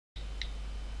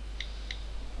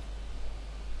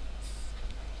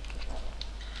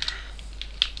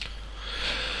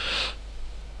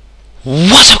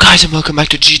What's up guys and welcome back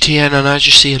to GTN, and I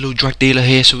just see a little drug dealer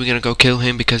here, so we're gonna go kill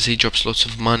him because he drops lots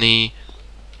of money.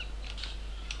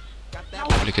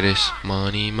 Look at this.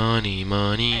 Money, money,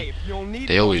 money.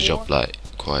 They always drop like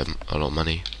quite a lot of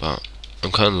money, but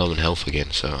I'm kinda low in health again,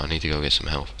 so I need to go get some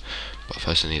health. But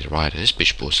first I need a Ryder. This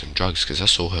bitch bought some drugs because I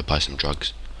saw her buy some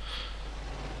drugs.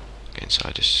 Get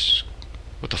inside this.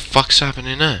 What the fuck's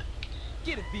happening there?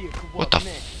 What the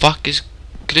fuck is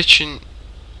glitching?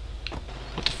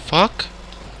 What the fuck?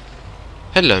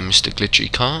 Hello, Mr. Glitchy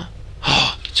car.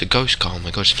 Oh, it's a ghost car. Oh my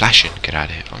god, it's flashing. Get out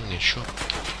of here. I'm getting shot.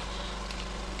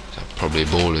 Is that probably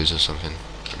ballers or something?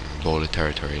 Baller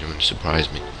territory. It wouldn't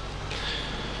surprise me.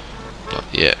 But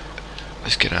yeah,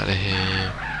 let's get out of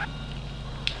here.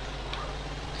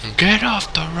 Get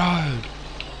off the road.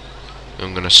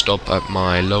 I'm gonna stop at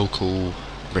my local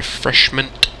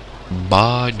refreshment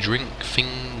bar drink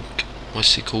thing.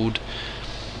 What's it called?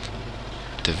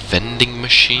 The vending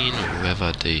machine, or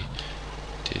whoever the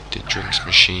drinks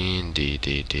machine, I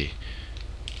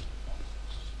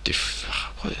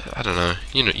don't know.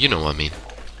 You know what I mean.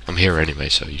 I'm here anyway,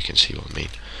 so you can see what I mean.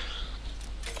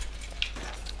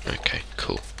 Okay,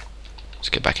 cool. Let's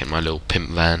get back in my little pimp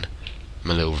van,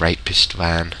 my little rapist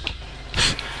van.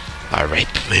 I rape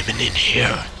women in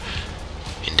here,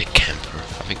 in the camper.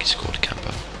 I think it's called a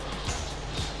camper.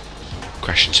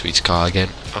 Crashing Sweet's car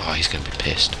again. Oh, he's gonna be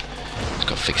pissed. He's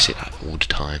got to fix it all the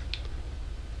time.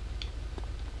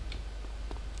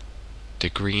 The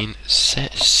green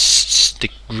sabre.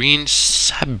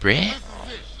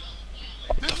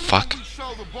 What the fuck?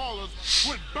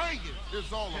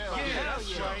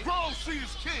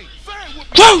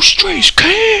 Grove Street's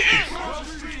king.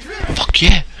 Fuck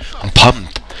yeah! I'm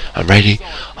pumped. I'm ready.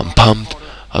 I'm pumped.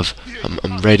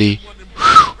 I'm ready.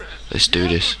 Whew. Let's do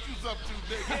this.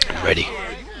 I'm ready.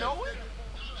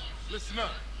 Listen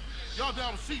up. Y'all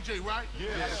down with CJ, right?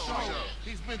 Yeah, sure.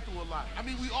 He's been through a lot. I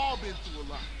mean, we all been through a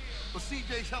lot. But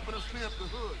CJ's helping us clean up the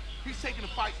hood. He's taking the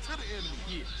fight to the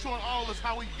enemy. Showing all us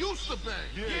how he used to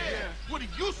bang. What he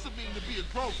used to mean to be a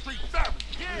Grove Street family.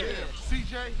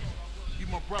 CJ, you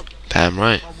my brother. Damn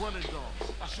right. My running dog.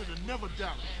 I should have never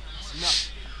doubted. It's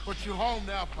nothing. But you're home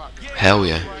now, partner. Hell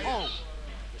yeah. Home.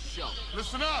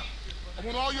 Listen up. I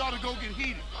want all y'all to go get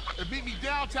heated and meet me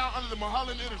downtown under the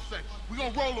Mulholland intersection. We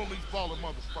gonna roll on these baller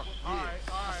motherfuckers. All right.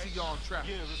 I see y'all in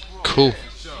traffic. Cool.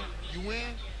 You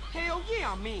in? Hell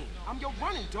yeah, I'm in. I'm your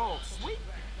running dog, sweet.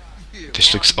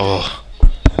 This looks Alright,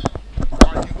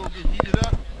 you go get heated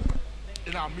up,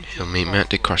 and I'll meet you. He'll meet me at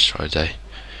the crossroads, eh?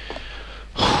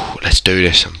 Let's do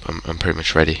this. I'm pretty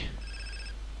much ready.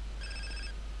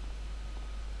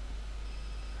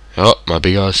 Oh, my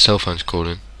big ass cell phone's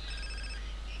calling.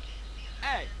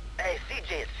 Hey,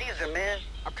 CJ, it's Caesar, man.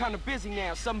 I'm kind of busy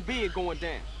now. Something big going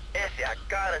down. Essie, I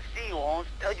gotta see you, Holmes.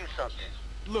 Tell you something.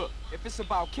 Look, if it's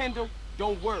about Kendall,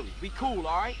 don't worry. We cool,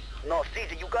 all right? No,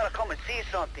 CJ, you gotta come and see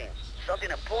something. Something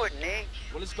important, eh?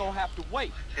 Well, it's gonna have to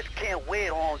wait. Just can't wait,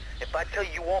 Holmes. If I tell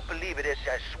you, you won't believe it,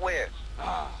 Essie, I swear.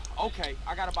 Okay.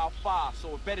 I got about 5,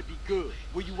 so it better be good.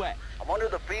 Where you at? I'm under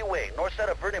the freeway, north side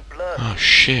of Verdant Plus. Oh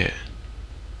shit.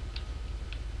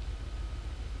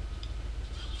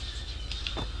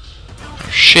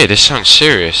 Shit, this sounds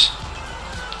serious.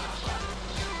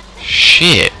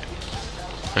 Shit.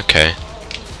 Okay.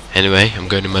 Anyway, I'm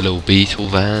going in my little Beetle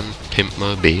van, pimp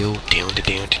mobile.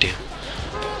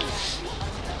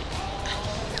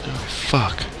 Oh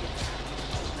fuck.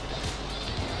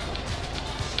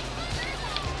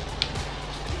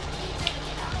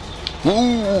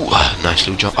 Ooh, nice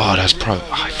little jump. Oh, that's pro.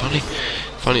 Oh, if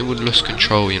only it wouldn't lose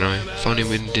control, you know. If only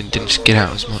we didn't skid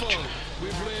out as much.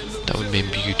 That would have been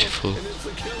beautiful.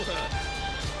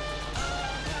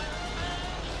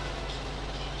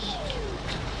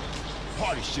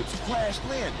 Party ships crash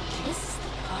landing. This is the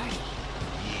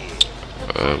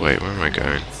party. Wait, where am I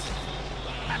going?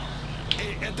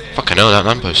 Fucking hell, that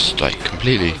lamppost is like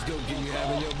completely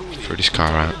threw this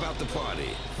car out.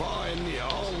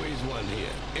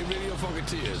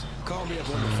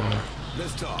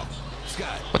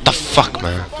 What the fuck,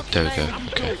 man? There we go.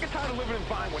 Okay.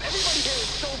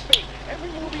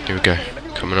 Here we go.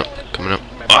 Coming up.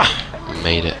 Ah, we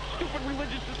made it.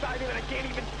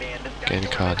 Getting the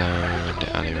car down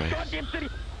the alleyway.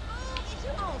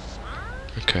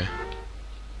 Okay.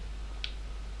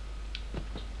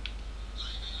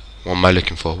 What am I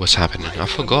looking for? What's happening? I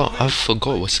forgot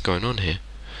what's going on here.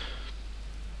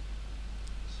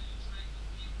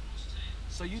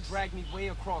 So you dragged me way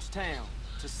across town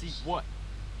to see what?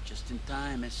 Just in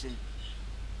time, I said.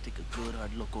 Take a good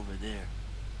hard look over there.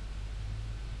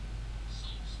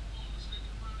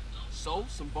 So,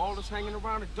 some ballers hanging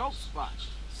around a dope spot.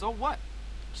 So what?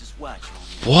 Just watch,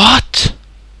 homie. What?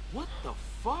 What the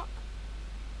fuck?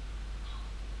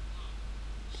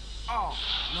 Oh,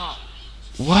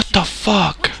 no. What the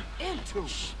fuck? What you into?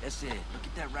 That's it. Look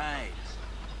at that ride.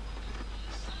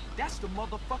 That's the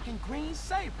motherfucking green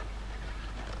saber.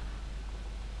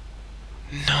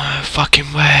 No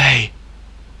fucking way.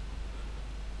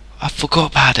 I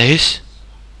forgot about this.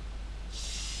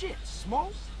 Shit,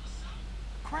 Smoke?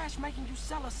 Crash making you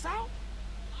sell us out?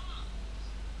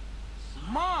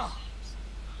 Mom!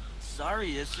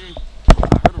 Sorry, Issy. I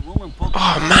heard a rumor poking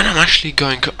Oh around. man, I'm actually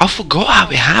going. I forgot how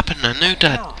it happened. I knew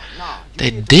that Nah, you they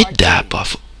the did right that, thing.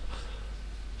 but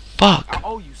fuck. I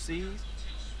owe you, C's.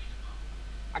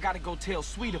 I gotta go tell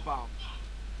Sweet about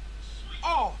it.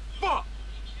 Oh, fuck!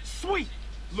 Sweet!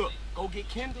 Look, go get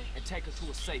Kendall and take her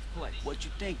to a safe place. What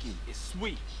you thinking? It's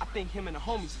Sweet. I think him and the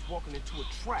homies is walking into a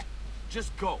trap.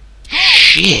 Just go.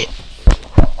 Shit.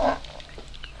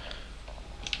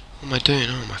 What am I doing?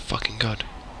 Oh my fucking god.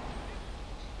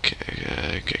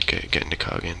 Okay, get in the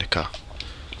car, get in the car.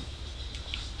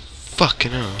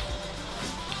 Fucking hell.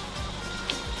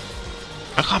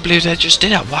 I can't believe they just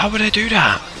did that. Why would they do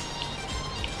that?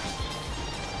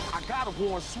 I gotta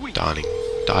warn Sweet. Darling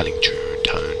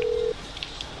tone.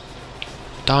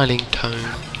 Darling tone.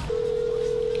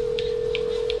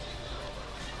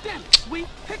 Damn it, Sweet,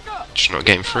 pick up. Just not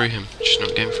getting through him. Just not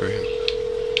getting through him.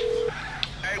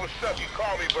 Hey, what's up? You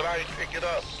called me, but I ain't pick it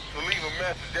up. So leave a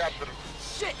message after the...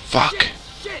 Shit. Fuck.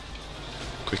 Shit.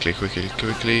 Quickly.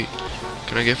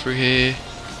 Can I get through here?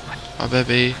 Oh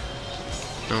baby.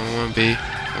 No, I won't be.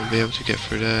 I won't be able to get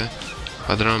through there.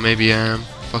 I don't know, maybe I am.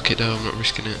 Fuck it though, I'm not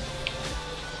risking it.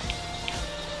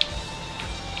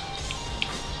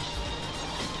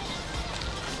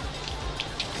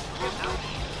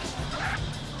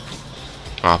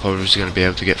 Oh, I probably was gonna be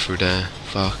able to get through there.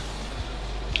 Fuck.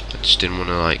 I just didn't want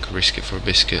to like risk it for a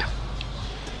biscuit.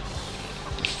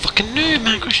 The fucking noob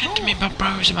man crashed into me, my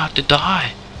bro was about to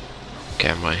die. Okay,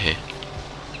 I'm right here.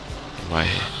 I'm right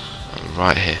here. I'm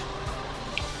right here.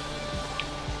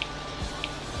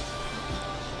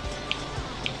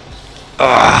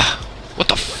 Ah! What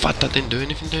the fuck? That didn't do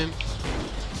anything to him.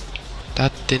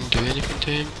 That didn't do anything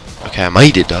to him. Okay, I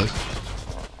made it though.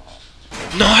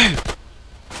 No!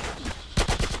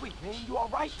 Sweet, man, you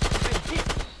alright? Been hit.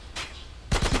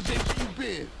 CJ, where you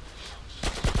been?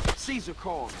 Caesar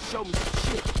called, showed me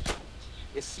some shit.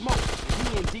 It's Smoke, and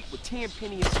he in deep with 10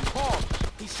 Penny and some bars.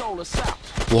 He sold us out.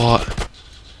 What?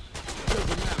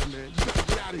 Doesn't matter, man. You gotta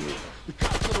get out of here. The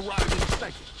cops gonna ride in a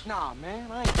second. Nah,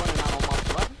 man, I ain't running out on my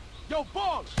brother. Yo,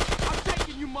 baller, I'm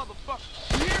taking you, motherfucker.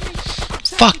 You hear me? I'm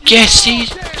taking Fuck you yes, all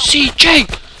down. CJ!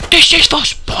 This is for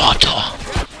Sparta! I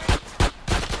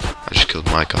just killed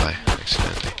my guy,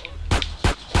 accidentally.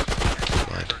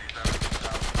 Never mind.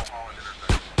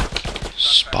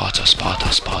 Sparta.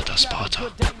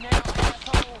 Good day now,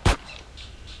 asshole.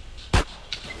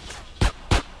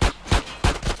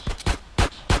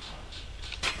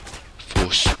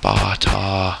 For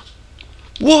Sparta.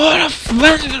 What a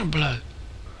fan's gonna blow.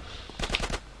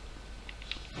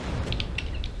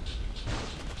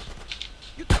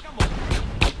 You think I'm a...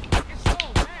 It's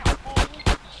all now,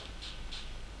 fool.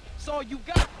 It's all you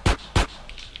got.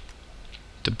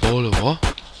 The ball of what?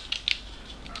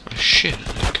 Oh shit,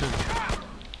 they killed me.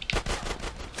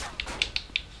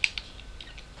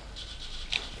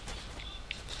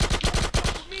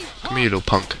 Come here, you little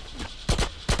punk.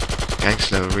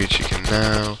 Gangster level reach, you can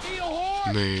now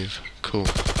move. Cool.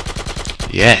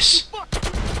 Yes!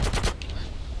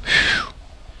 Whew.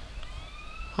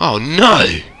 Oh no!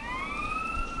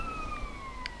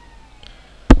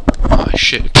 Oh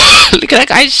shit. Look at that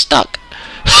guy, he's stuck!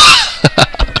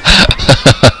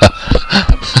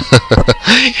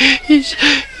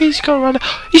 he's gone around.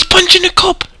 He's punching the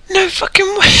cop! No fucking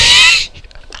way!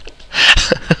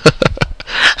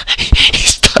 He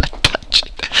started punching.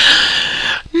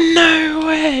 No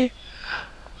way!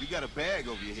 You got a bag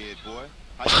over your head, boy.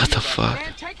 What the fuck?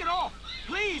 Man, take it off.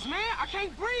 Please, man. I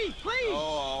can't breathe. Please. Oh,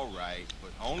 all right,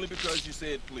 but only because you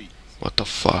said please. What the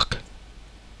fuck?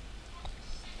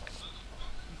 You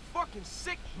fucking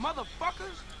sick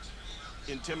motherfuckers.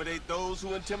 Intimidate those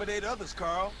who intimidate others,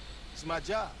 Carl. It's my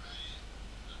job.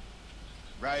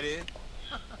 Right, Ed?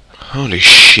 Holy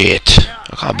shit.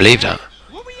 I can't believe that.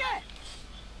 Where we at?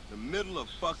 The middle of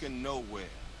fucking nowhere.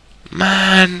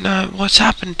 Man, what's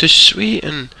happened to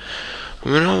Sweden?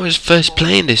 When I was first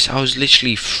playing this, I was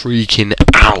literally freaking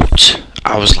out.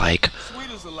 I was like,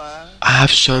 Sweet is alive. I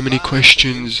have so many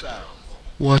questions.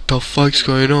 What the fuck's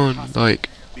going on? Like,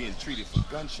 Being treated for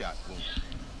gunshot wounds.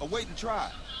 Awaiting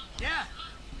trial. Yeah.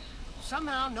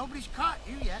 Somehow nobody's caught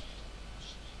you yet.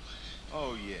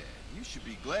 Oh, yeah. You should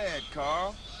be glad,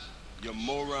 Carl. Your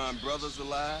moron brother's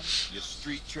alive, your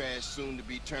street trash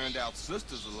soon-to-be turned-out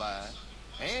sister's alive,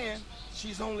 and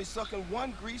she's only sucking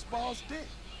one greaseball's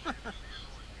dick.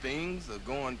 Things are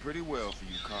going pretty well for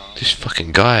you, Carl. This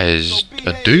fucking guy is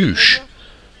a douche.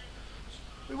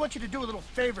 We want you to do a little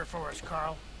favor for us,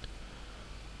 Carl.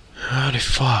 Holy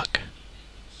fuck.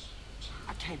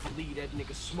 I can't believe that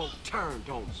nigga Smoke turned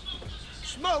on me.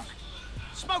 Smoke?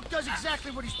 Smoke does exactly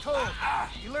what he's told.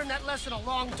 You learned that lesson a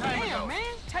long time ago. Damn,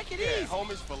 man, take it Yeah, easy.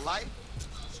 homies for life,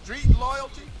 street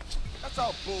loyalty, that's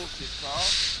all bullshit, Carl.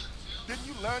 Didn't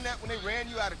you learn that when they ran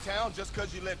you out of town just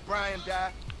because you let Brian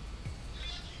die?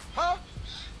 Huh?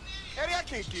 Eddie, I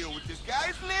can't deal with this guy.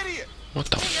 He's an idiot. What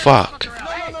the fuck?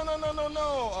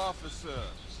 No, officer.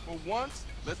 For once,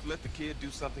 let's let the kid do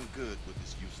something good with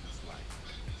his useless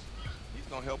life. He's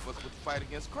gonna help us with the fight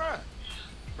against crime.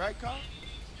 Right, Carl?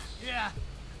 Yeah,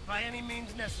 by any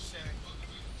means necessary.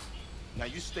 Now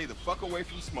you stay the fuck away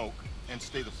from Smoke and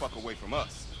stay the fuck away from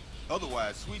us.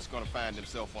 Otherwise, Sweet's gonna find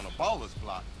himself on a baller's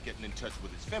block getting in touch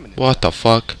with his feminine. What the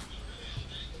fuck?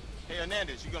 Hey,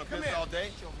 Hernandez, you gonna piss all day?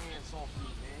 Get your hands off me,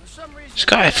 man. For some reason, This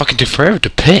guy fucking took forever to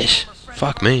piss.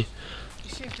 Fuck me. he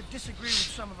seems to disagree with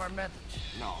some of our methods.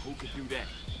 No, who could do that?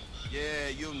 Yeah,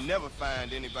 you'll never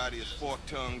find anybody as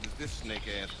fork-tongued as this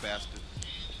snake-ass bastard.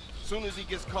 Soon as he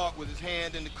gets caught with his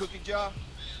hand in the cookie jar,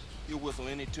 he'll whistle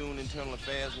any tune Internal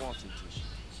Affairs wants him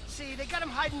to. See, they got him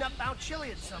hiding up Mount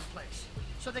Chiliad someplace,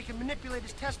 so they can manipulate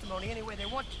his testimony any way they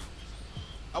want to.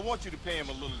 I want you to pay him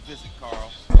a little visit,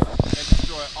 Carl, and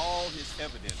destroy all his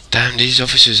evidence. Damn, these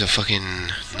officers are fucking Sort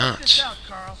this nuts. out,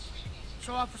 Carl,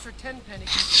 so Officer Tenpenny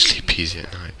can Sleep easy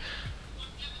at night.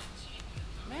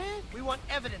 Man, we want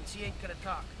evidence he ain't gonna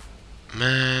talk.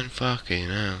 Man, fucking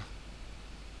hell.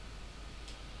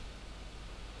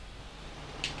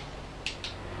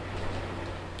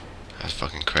 That's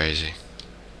fucking crazy.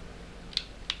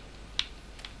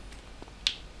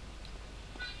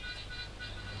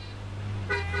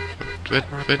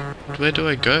 Where do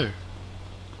I go?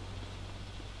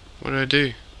 What do I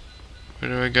do?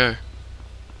 Where do I go?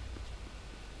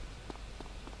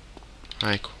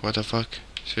 Like, what the fuck?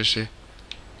 Seriously?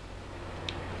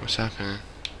 What's happening?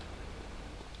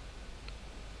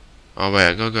 Oh wait,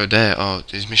 I gotta go there. Oh,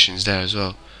 his mission's there as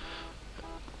well.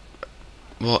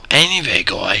 Well, anyway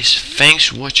guys, thanks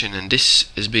for watching, and this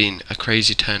has been a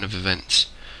crazy turn of events.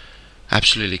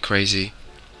 Absolutely crazy.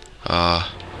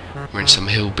 We're in some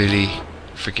hillbilly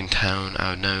freaking town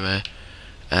out of nowhere,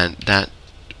 and that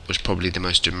was probably the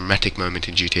most dramatic moment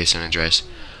in GTA San Andreas.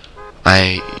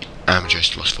 I am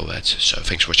just lost for words. So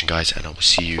thanks for watching guys, and I will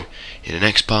see you in the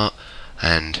next part.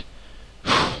 And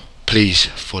please,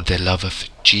 for the love of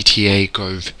GTA,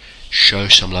 go show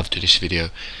some love to this video.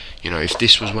 You know, if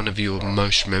this was one of your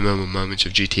most memorable moments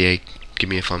of GTA, give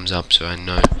me a thumbs up so I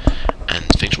know. And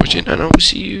thanks for watching, and I will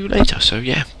see you later. So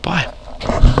yeah, bye.